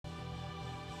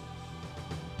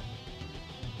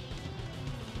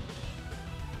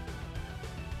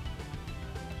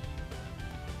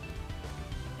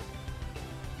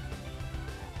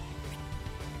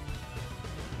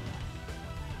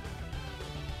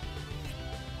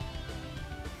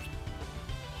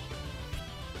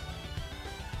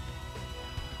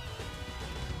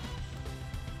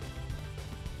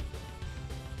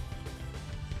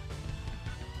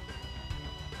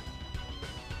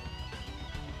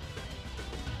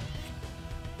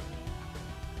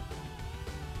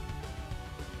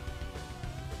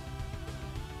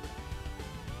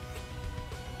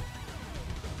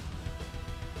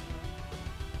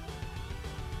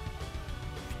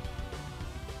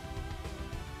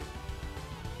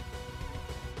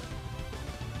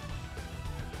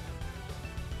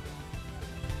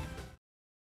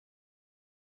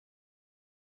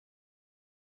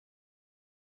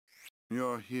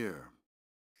You're here.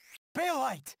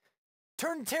 Baelheit!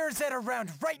 Turn Terzet around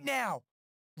right now!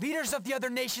 Leaders of the other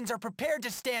nations are prepared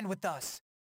to stand with us.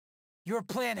 Your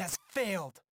plan has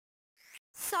failed.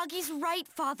 Sagi's right,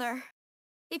 Father.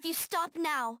 If you stop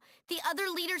now, the other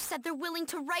leaders said they're willing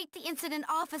to write the incident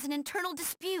off as an internal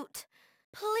dispute.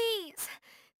 Please,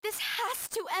 this has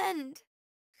to end.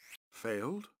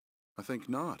 Failed? I think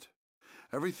not.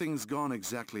 Everything's gone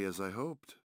exactly as I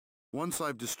hoped. Once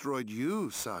I've destroyed you,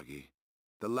 Sagi,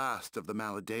 the last of the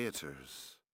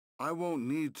Maladeators, I won't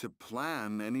need to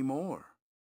plan anymore.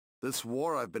 This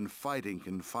war I've been fighting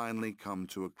can finally come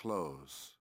to a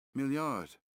close. Milliard,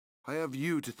 I have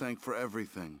you to thank for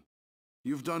everything.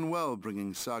 You've done well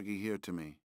bringing Sagi here to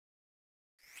me.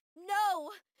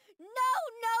 No! No,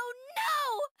 no,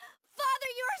 no! Father,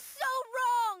 you are so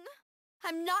wrong!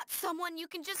 I'm not someone you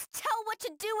can just tell what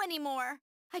to do anymore.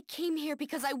 I came here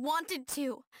because I wanted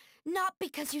to, not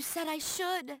because you said I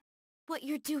should. What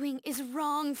you're doing is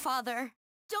wrong, Father.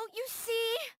 Don't you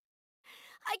see?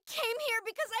 I came here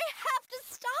because I have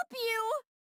to stop you!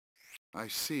 I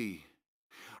see.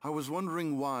 I was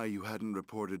wondering why you hadn't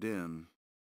reported in.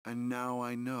 And now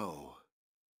I know.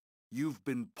 You've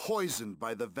been poisoned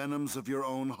by the venoms of your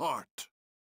own heart.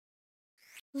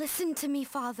 Listen to me,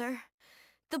 Father.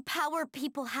 The power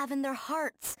people have in their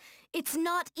hearts, it's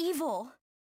not evil.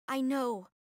 I know,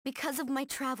 because of my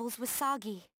travels with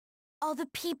Sagi. All the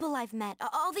people I've met,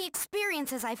 all the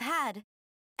experiences I've had.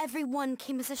 Everyone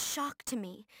came as a shock to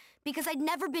me, because I'd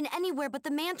never been anywhere but the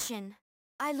mansion.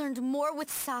 I learned more with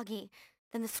Sagi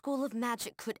than the School of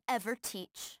Magic could ever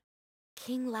teach.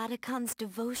 King Latican's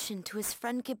devotion to his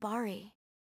friend Gibari,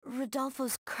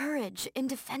 Rodolfo's courage in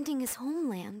defending his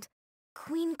homeland,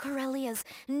 Queen Corellia's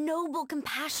noble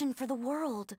compassion for the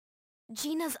world,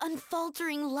 Gina's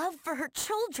unfaltering love for her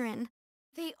children.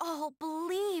 They all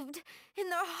believed in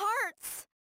their hearts.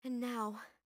 And now,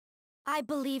 I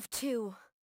believe too.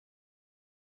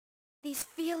 These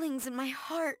feelings in my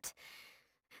heart,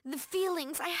 the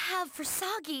feelings I have for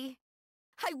Sagi,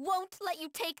 I won't let you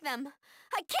take them.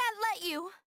 I can't let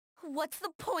you. What's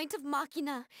the point of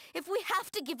Machina if we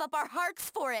have to give up our hearts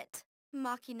for it?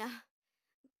 Machina.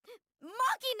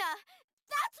 Machina!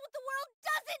 That's what the world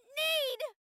doesn't need!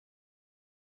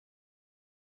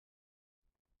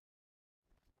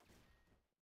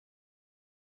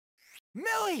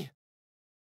 Millie!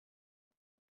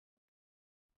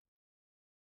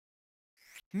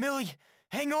 Millie,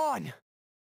 hang on!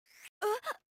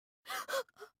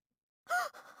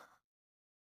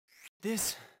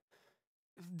 This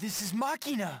is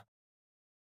Machina!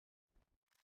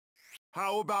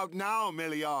 How about now,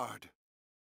 Milliard?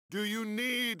 Do you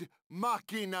need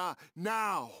Machina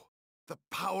now? The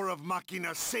power of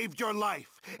Machina saved your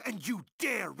life, and you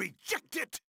dare reject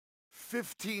it?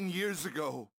 15 years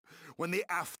ago, when the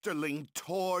Afterling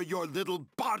tore your little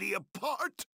body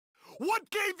apart, what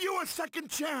gave you a second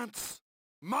chance?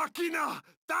 Machina,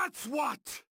 that's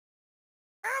what!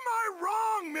 Am I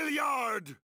wrong,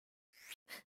 Milliard?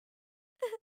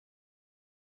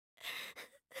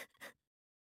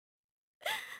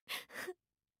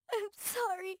 I'm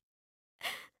sorry.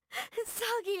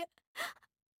 Sagi,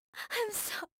 I'm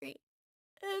sorry.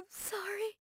 I'm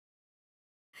sorry.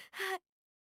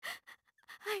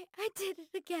 I did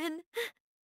it again.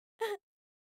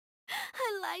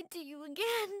 I lied to you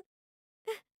again.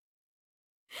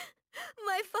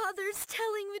 My father's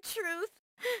telling the truth.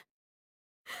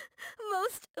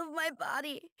 Most of my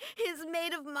body is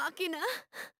made of Machina.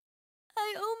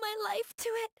 I owe my life to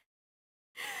it.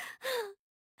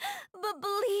 But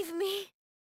believe me,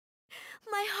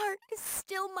 my heart is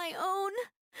still my own.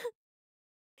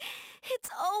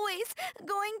 It's always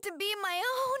going to be my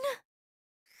own.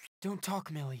 Don't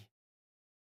talk, Millie.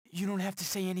 You don't have to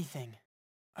say anything.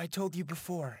 I told you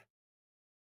before.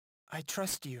 I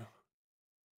trust you.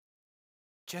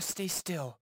 Just stay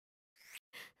still.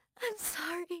 I'm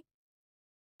sorry.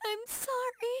 I'm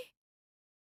sorry.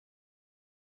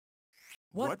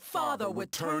 What father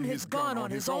would turn his gun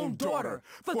on his own daughter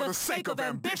for the sake of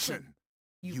ambition?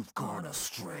 You've gone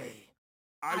astray.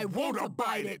 I won't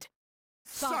abide it.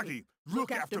 Sagi,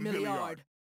 look after Milliard.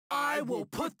 I will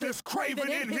put this craven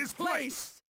in his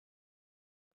place!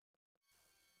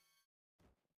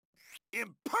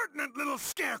 Impertinent little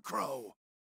scarecrow!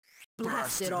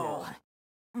 Blast it all.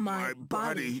 My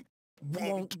body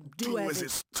won't do as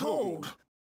it's told.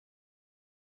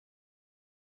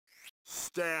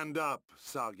 Stand up,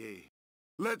 Sagi.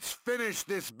 Let's finish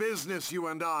this business, you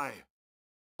and I.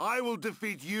 I will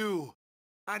defeat you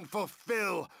and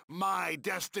fulfill my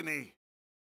destiny.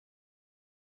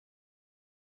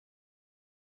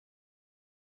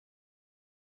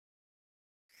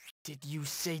 Did you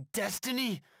say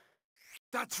destiny?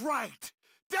 That's right!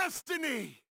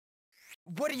 Destiny!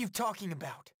 What are you talking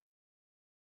about?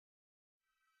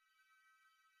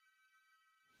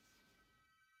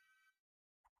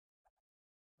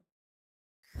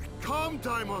 Come,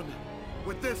 Daimon!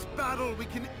 With this battle, we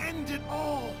can end it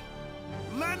all!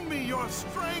 Lend me your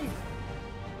strength!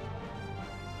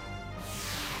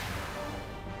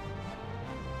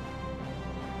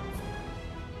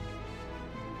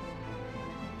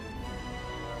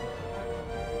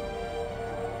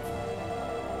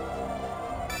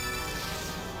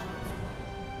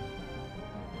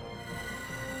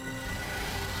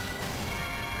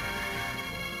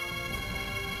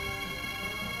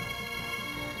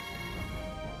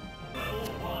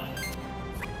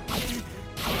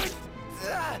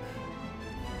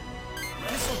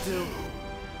 This'll do.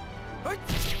 My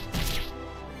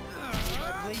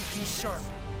blade be sharp.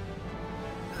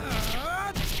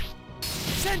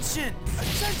 Ascension!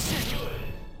 Ascension!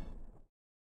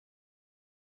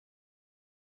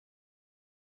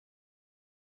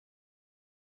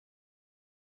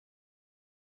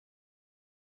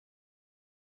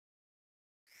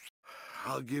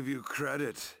 I'll give you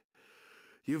credit.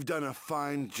 You've done a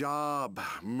fine job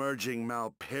merging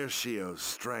Malpercio's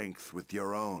strength with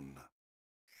your own.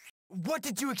 What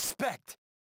did you expect?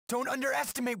 Don't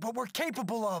underestimate what we're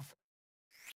capable of.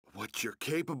 What you're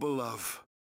capable of.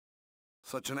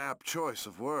 Such an apt choice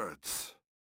of words.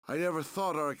 I never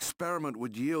thought our experiment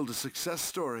would yield a success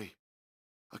story.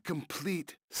 A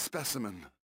complete specimen.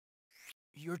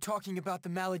 You're talking about the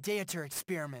Maladeator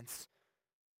experiments.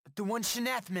 The one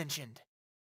Shanath mentioned.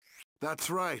 That's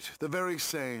right, the very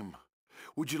same.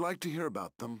 Would you like to hear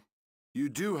about them? You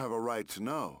do have a right to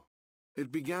know.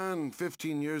 It began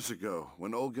 15 years ago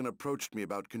when Olgan approached me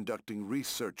about conducting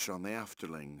research on the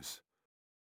Afterlings.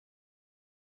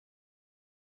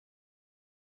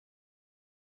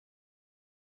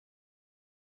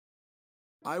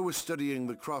 I was studying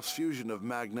the cross-fusion of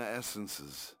magna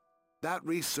essences. That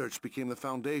research became the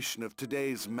foundation of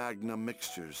today's magna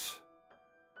mixtures.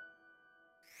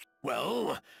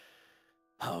 Well,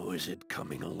 how is it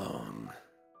coming along?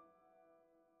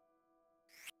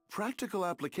 Practical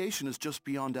application is just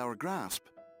beyond our grasp.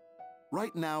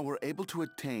 Right now, we're able to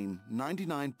attain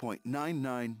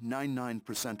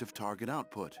 99.9999% of target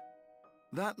output.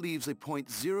 That leaves a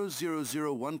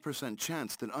 0.0001%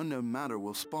 chance that unknown matter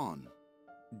will spawn,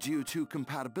 due to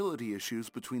compatibility issues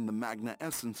between the magna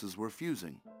essences we're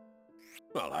fusing.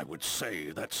 Well, I would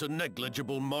say that's a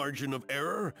negligible margin of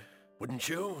error, wouldn't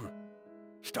you?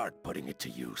 Start putting it to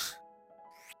use.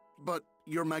 But,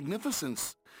 Your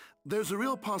Magnificence, there's a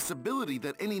real possibility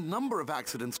that any number of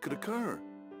accidents could occur.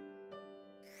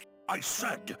 I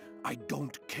said I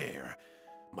don't care.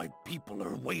 My people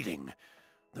are waiting.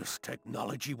 This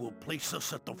technology will place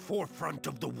us at the forefront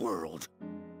of the world.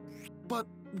 But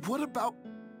what about...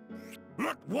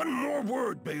 Not one more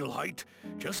word, Baelheit.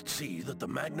 Just see that the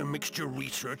Magna Mixture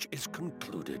research is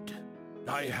concluded.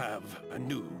 I have a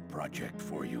new project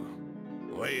for you.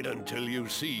 Wait until you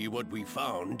see what we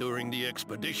found during the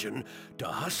expedition to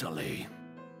Hassale.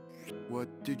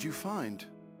 What did you find?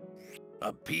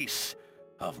 A piece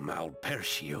of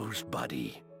Malpercio's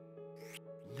body.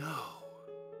 No.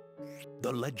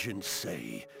 The legends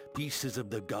say pieces of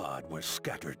the god were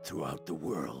scattered throughout the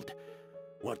world.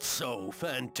 What's so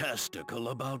fantastical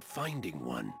about finding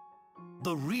one?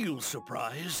 The real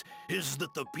surprise is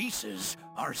that the pieces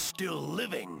are still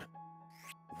living.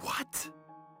 What?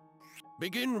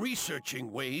 Begin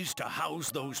researching ways to house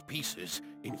those pieces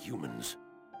in humans.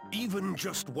 Even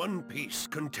just one piece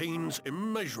contains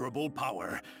immeasurable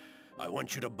power. I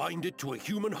want you to bind it to a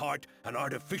human heart and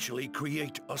artificially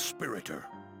create a spiritor.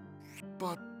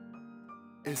 But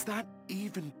is that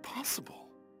even possible?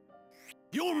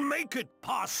 You'll make it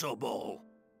possible!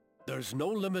 There's no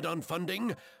limit on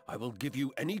funding. I will give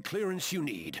you any clearance you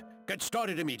need. Get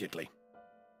started immediately.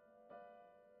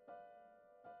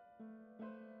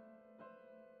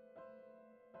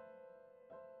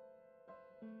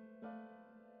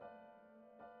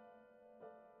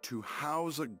 To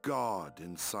house a god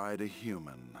inside a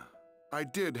human. I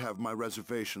did have my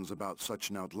reservations about such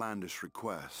an outlandish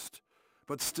request,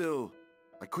 but still,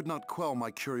 I could not quell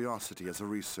my curiosity as a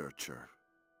researcher.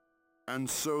 And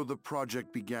so the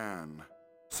project began.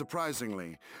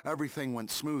 Surprisingly, everything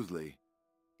went smoothly,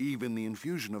 even the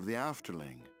infusion of the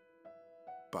Afterling.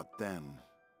 But then...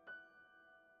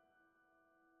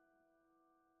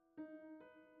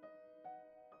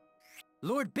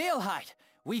 Lord Baelheit,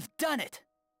 we've done it!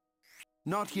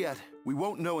 Not yet. We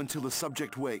won't know until the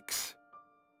subject wakes.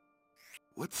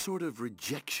 What sort of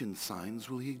rejection signs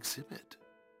will he exhibit?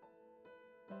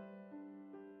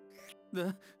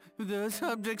 The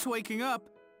subject's waking up.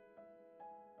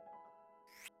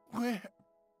 Where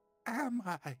am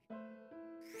I?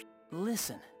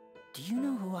 Listen, do you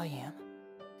know who I am?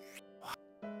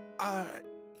 Are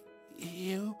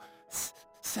you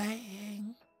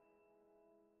saying?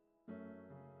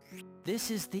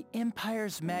 This is the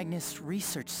Empire's Magnus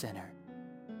Research Center.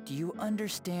 Do you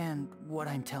understand what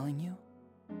I'm telling you?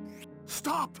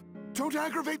 Stop! Don't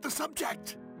aggravate the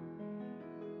subject!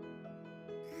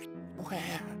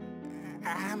 Where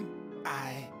am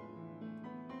I?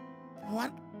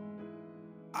 What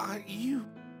are you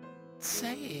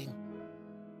saying?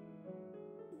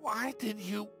 Why did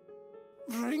you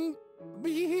bring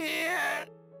me here?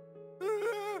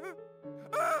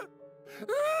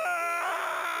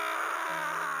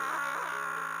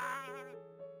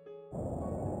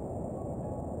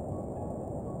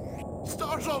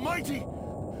 Stars Almighty!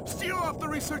 Steal off the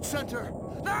research center!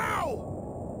 Now!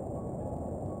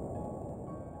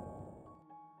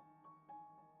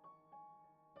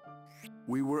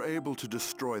 We were able to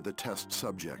destroy the test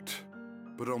subject,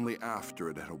 but only after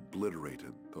it had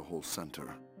obliterated the whole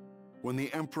center. When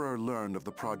the Emperor learned of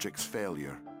the project's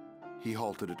failure, he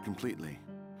halted it completely.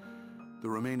 The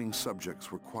remaining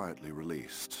subjects were quietly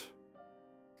released.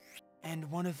 And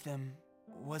one of them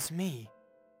was me.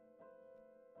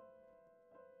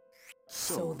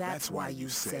 So that's why you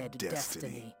said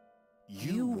destiny.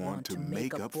 You want to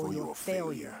make up for your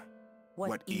failure.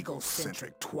 What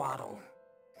egocentric twaddle.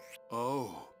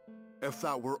 Oh, if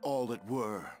that were all it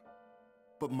were.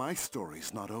 But my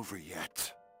story's not over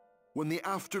yet. When the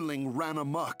Afterling ran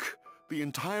amok, the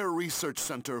entire research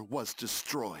center was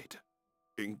destroyed,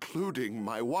 including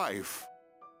my wife,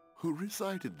 who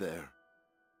resided there.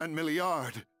 And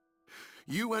Milliard,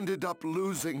 you ended up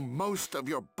losing most of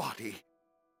your body.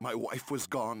 My wife was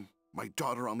gone, my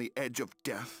daughter on the edge of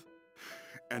death,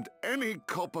 and any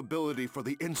culpability for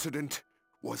the incident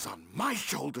was on my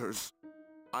shoulders.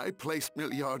 I placed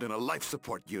Milliard in a life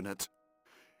support unit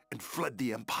and fled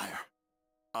the Empire.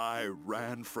 I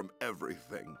ran from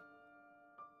everything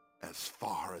as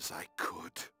far as I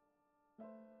could.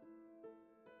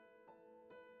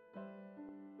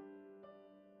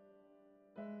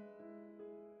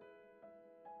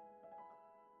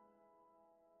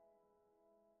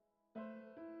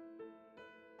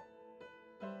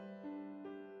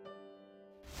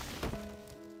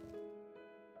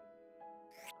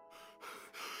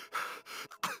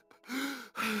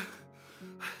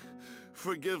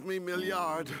 Forgive me,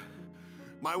 Milliard.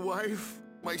 My wife,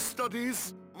 my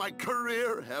studies, my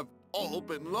career have all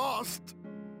been lost.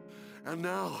 And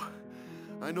now,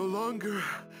 I no longer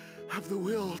have the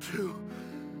will to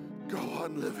go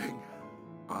on living.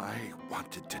 I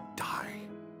wanted to die.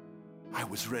 I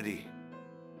was ready.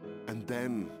 And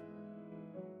then...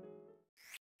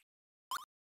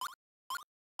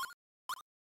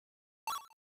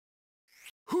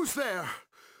 Who's there?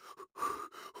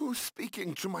 Who's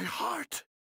speaking to my heart?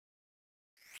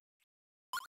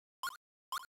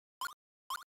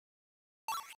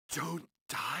 Don't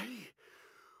die?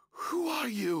 Who are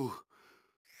you?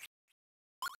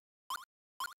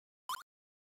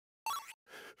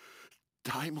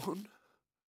 Daimon?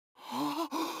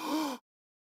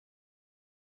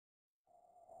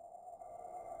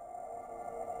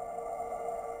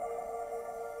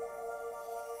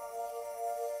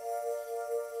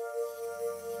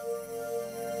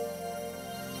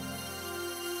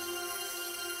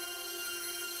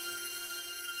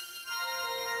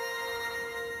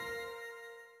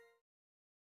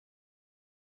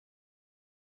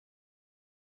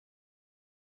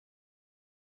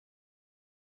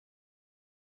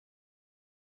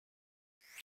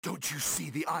 Don't you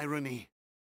see the irony?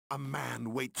 A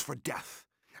man waits for death,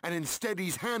 and instead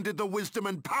he's handed the wisdom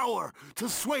and power to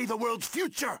sway the world's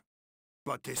future.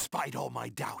 But despite all my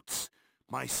doubts,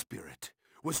 my spirit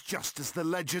was just as the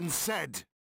legend said.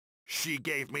 She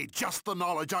gave me just the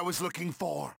knowledge I was looking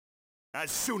for. As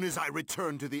soon as I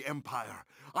returned to the Empire,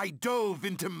 I dove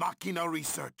into Machina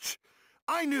research.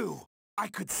 I knew I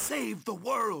could save the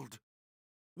world.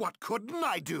 What couldn't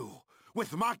I do?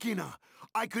 With Machina,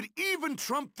 I could even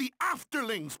trump the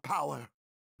Afterling's power.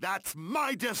 That's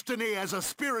my destiny as a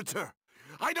spiriter.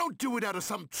 I don't do it out of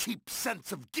some cheap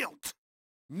sense of guilt.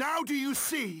 Now do you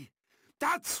see?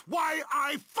 That's why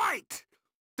I fight!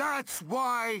 That's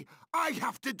why I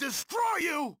have to destroy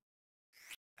you!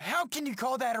 How can you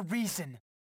call that a reason?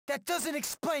 That doesn't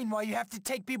explain why you have to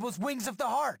take people's wings of the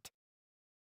heart.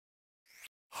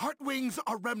 Heart wings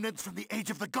are remnants from the age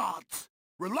of the gods.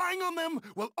 Relying on them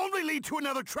will only lead to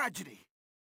another tragedy.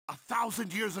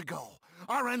 1,000 years ago,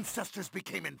 our ancestors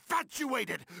became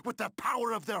infatuated with the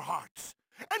power of their hearts.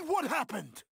 And what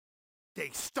happened? They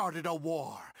started a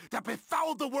war that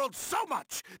befouled the world so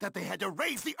much that they had to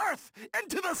raise the earth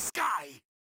into the sky.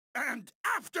 And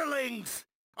afterlings!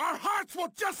 Our hearts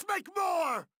will just make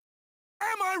more!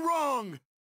 Am I wrong?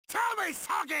 Tell me,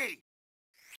 Soggy!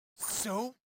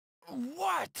 So?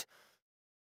 What?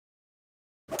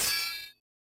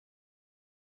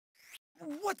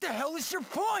 What the hell is your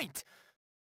point?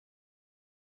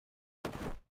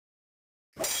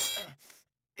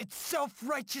 It's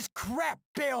self-righteous crap,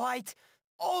 Baelheit!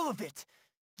 All of it!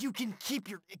 You can keep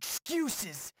your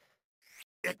excuses!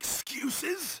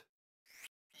 Excuses?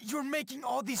 You're making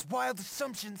all these wild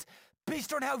assumptions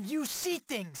based on how you see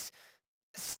things!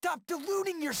 Stop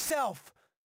deluding yourself!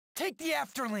 Take the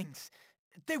Afterlings!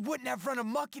 They wouldn't have run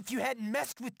amok if you hadn't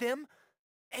messed with them!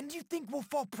 And you think we'll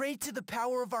fall prey to the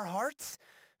power of our hearts?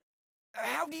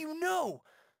 How do you know?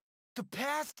 The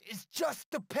past is just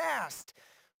the past!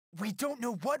 We don't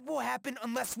know what will happen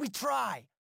unless we try!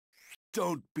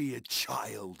 Don't be a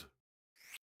child.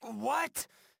 What?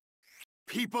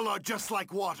 People are just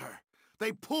like water.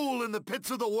 They pool in the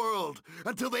pits of the world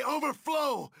until they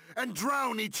overflow and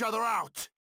drown each other out.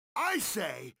 I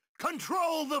say,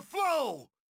 control the flow!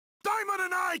 Diamond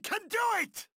and I can do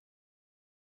it!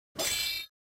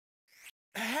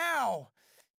 How?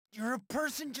 You're a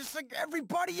person just like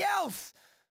everybody else!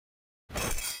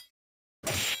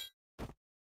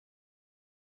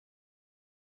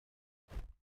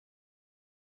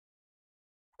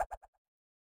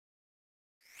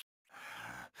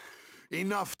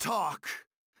 Enough talk.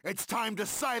 It's time to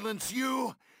silence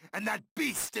you and that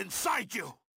beast inside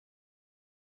you.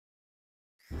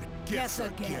 Guess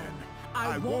again.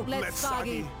 I won't let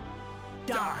Soggy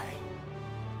die.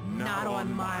 Not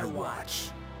on my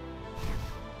watch.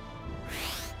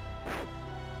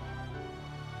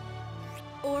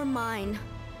 Or mine.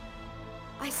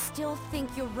 I still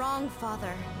think you're wrong,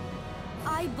 Father.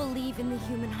 I believe in the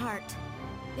human heart.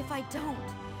 If I don't,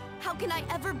 how can I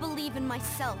ever believe in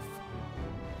myself?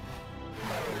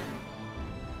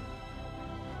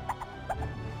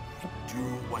 Do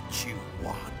what you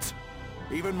want.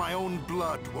 Even my own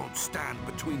blood won't stand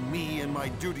between me and my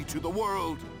duty to the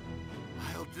world.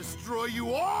 I'll destroy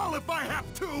you all if I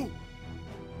have to!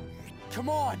 Come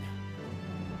on!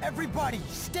 Everybody,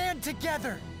 stand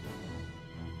together!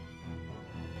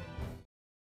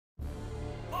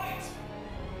 Fight!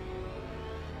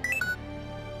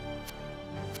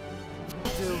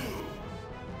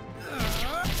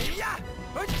 Yeah!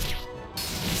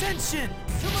 Ascension!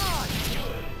 Come on!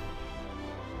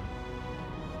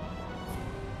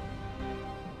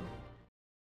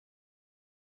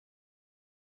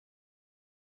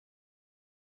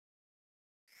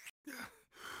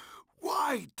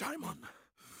 Why, Daimon?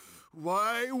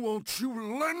 Why won't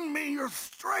you lend me your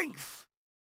strength?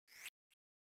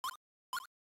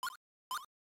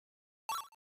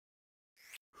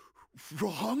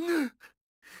 Wrong?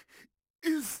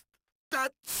 Is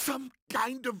that some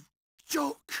kind of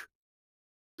joke?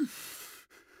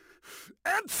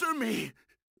 Answer me,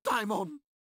 Daimon!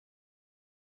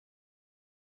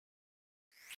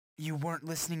 You weren't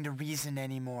listening to reason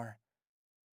anymore.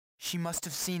 She must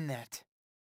have seen that,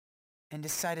 and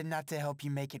decided not to help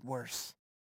you make it worse.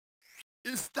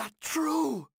 Is that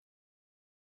true?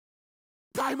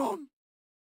 Daimon,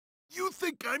 you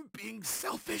think I'm being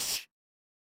selfish?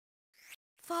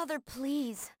 Father,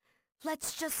 please.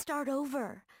 Let's just start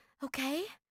over, okay?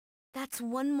 That's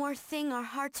one more thing our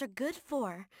hearts are good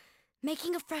for.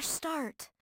 Making a fresh start.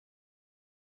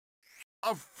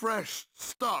 A fresh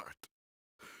start?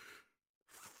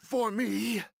 For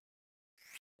me?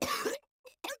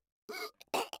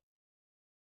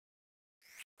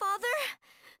 Father?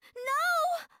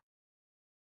 No!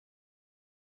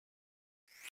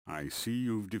 I see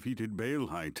you've defeated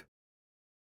Baelheit.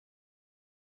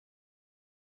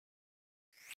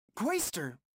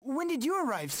 Quaestor, when did you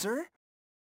arrive, sir?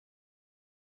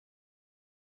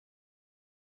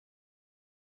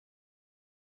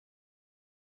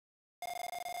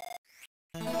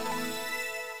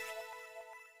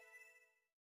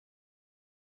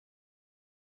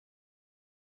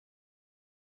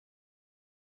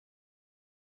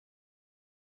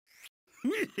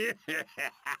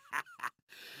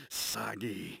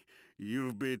 Soggy,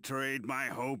 you've betrayed my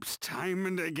hopes time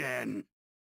and again.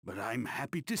 But I'm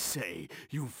happy to say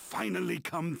you've finally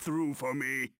come through for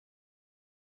me.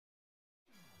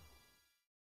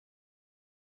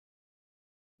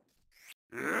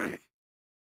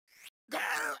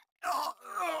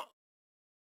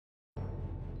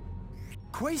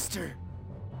 Quaestor!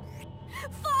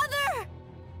 Father!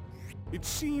 It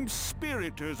seems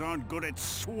spiriters aren't good at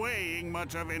swaying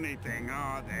much of anything,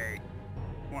 are they?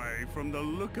 Why, from the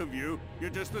look of you, you're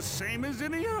just the same as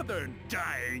any other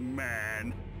dying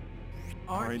man.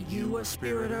 Aren't you a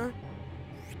spiriter?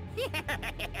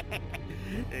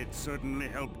 It certainly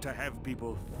helped to have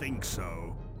people think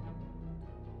so.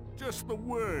 Just the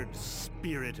word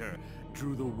spiriter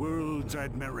drew the world's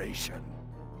admiration.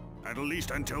 At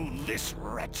least until this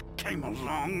wretch came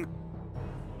along.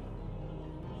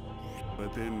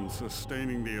 But then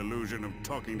sustaining the illusion of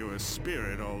talking to a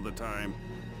spirit all the time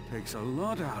takes a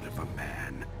lot out of a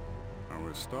man. I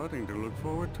was starting to look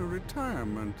forward to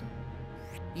retirement.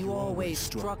 You always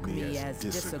struck me as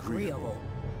disagreeable.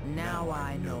 Now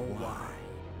I know why.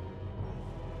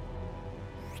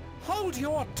 Hold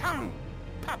your tongue,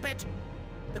 puppet!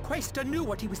 The Quaestor knew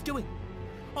what he was doing.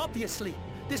 Obviously,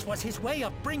 this was his way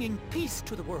of bringing peace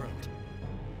to the world.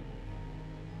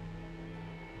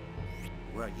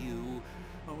 Were you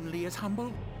only as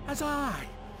humble as I,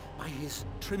 by his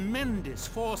tremendous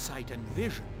foresight and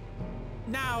vision?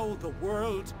 Now the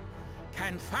world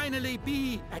can finally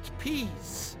be at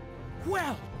peace.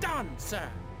 Well done, sir!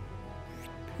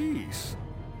 Peace?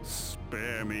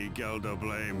 Spare me,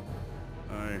 Gelderblame.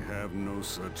 I have no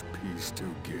such peace to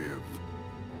give.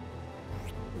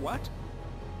 What?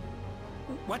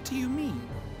 What do you mean?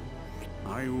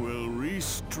 I will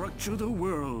restructure the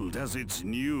world as its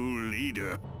new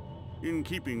leader, in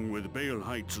keeping with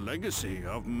Baelheit's legacy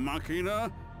of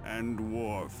machina and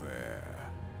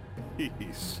warfare.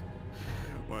 Peace?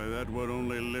 Why, that would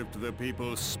only lift the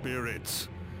people's spirits.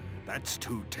 That's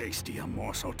too tasty a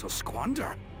morsel to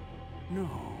squander. No,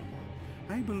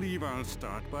 I believe I'll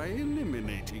start by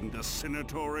eliminating the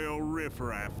senatorial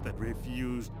riffraff that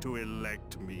refused to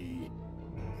elect me.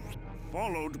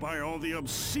 Followed by all the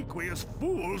obsequious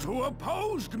fools who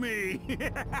opposed me!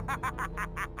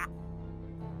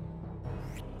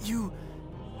 You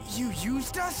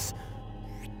used us?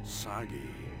 Sagi,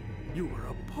 you were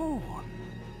a pawn.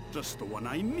 Just the one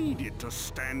I needed to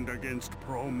stand against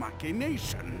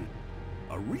pro-machination.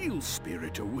 A real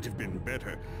spiriter would have been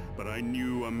better, but I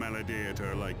knew a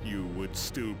maladeator like you would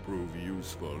still prove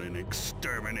useful in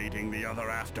exterminating the other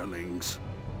afterlings.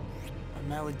 A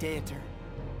maladeator.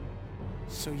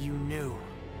 So you knew.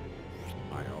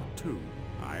 I ought to.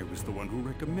 I was the one who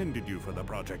recommended you for the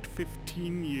project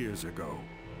 15 years ago.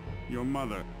 Your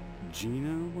mother,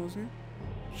 Gina, was it?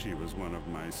 She was one of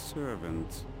my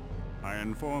servants. I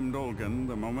informed Olgan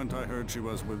the moment I heard she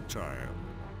was with child.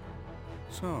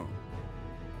 So,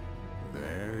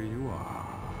 there you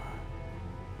are.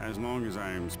 As long as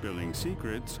I'm spilling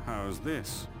secrets, how's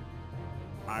this?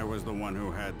 I was the one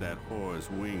who had that whore's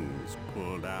wings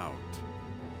pulled out.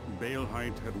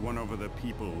 Baelheit had won over the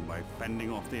people by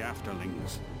fending off the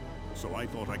afterlings. So I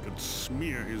thought I could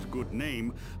smear his good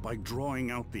name by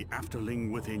drawing out the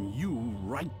afterling within you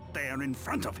right there in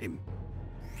front of him.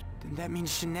 Then that means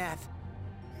Shanath.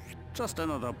 Just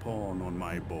another pawn on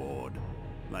my board.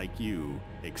 Like you,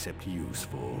 except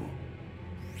useful.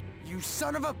 You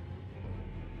son of a...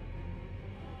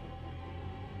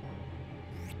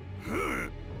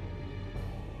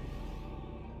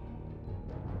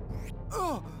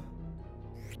 Oh!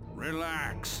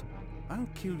 Relax. I'll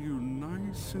kill you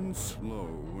nice and slow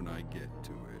when I get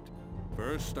to it.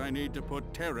 First, I need to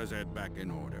put Terrazet back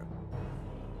in order.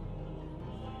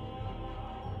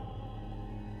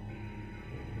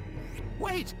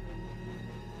 Wait!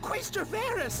 Quaestor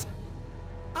Varus!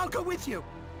 I'll go with you!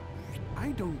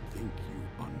 I don't think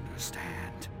you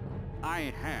understand.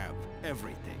 I have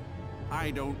everything.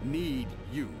 I don't need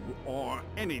you or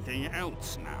anything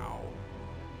else now.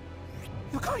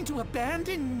 You're going to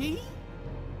abandon me?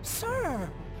 Sir!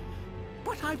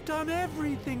 But I've done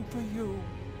everything for you.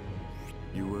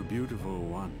 You were beautiful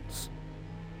once,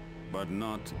 but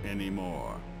not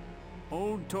anymore.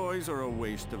 Old toys are a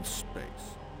waste of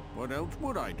space. What else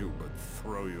would I do but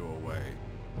throw you away?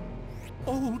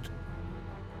 Old?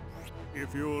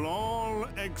 If you'll all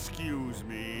excuse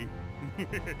me.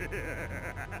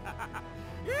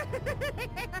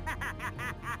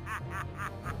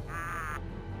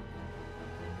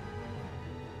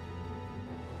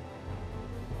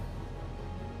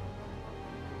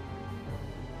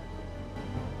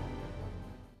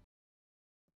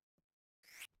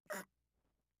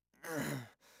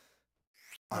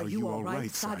 Are you all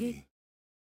right, Sagi?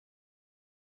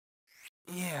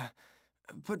 Yeah,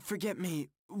 but forget me.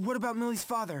 What about Millie's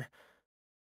father?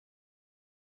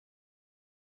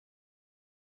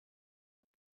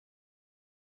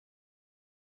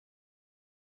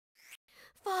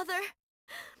 Father,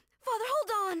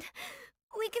 hold on.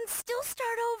 We can still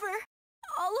start over.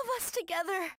 All of us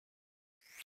together.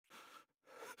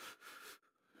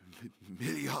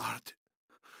 Milliard,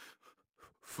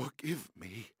 forgive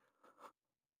me.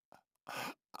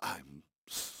 I'm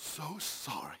so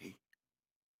sorry.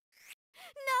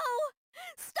 No!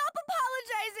 Stop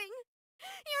apologizing!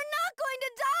 You're not going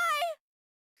to die!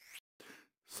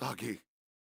 Sagi,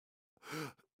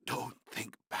 don't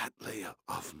think badly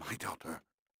of my daughter.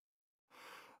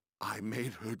 I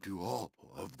made her do all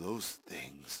of those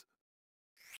things.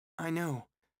 I know.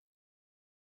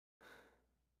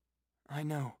 I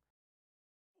know.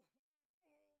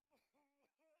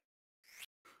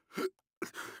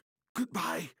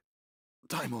 Goodbye,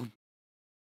 Daimon.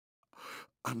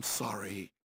 I'm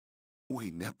sorry we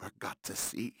never got to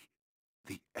see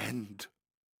the end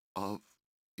of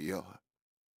your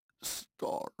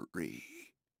story.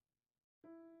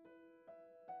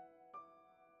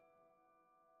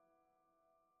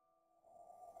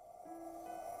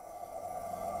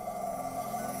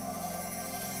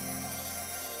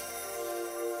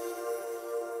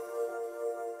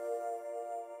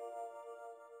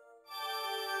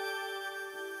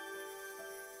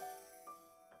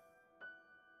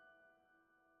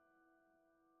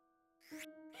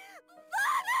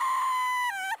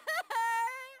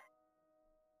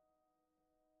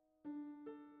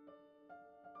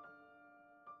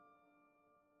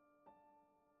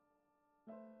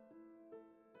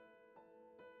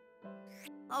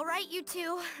 All right, you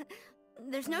two.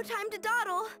 There's no time to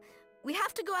dawdle. We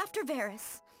have to go after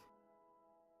Varys.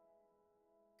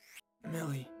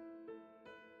 Millie.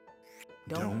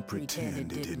 Don't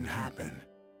pretend it didn't happen.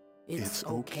 It's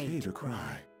okay to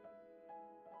cry.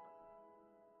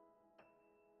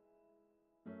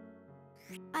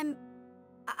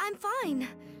 I'm fine.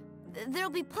 There'll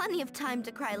be plenty of time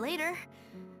to cry later.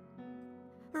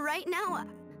 Right now,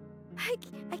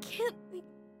 I can't...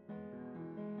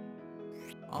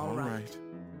 All right.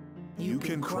 You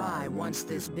can cry once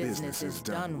this business is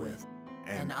done with.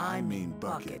 And I mean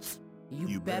buckets.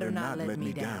 You better not let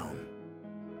me down.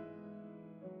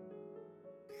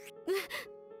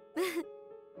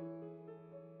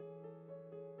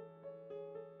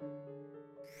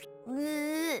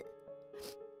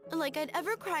 Like I'd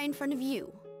ever cry in front of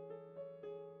you.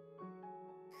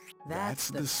 That's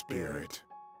the spirit.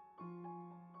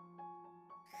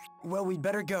 Well, we'd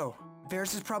better go.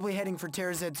 Varys is probably heading for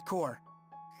Terrazed's core.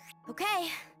 Okay,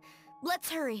 let's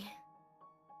hurry.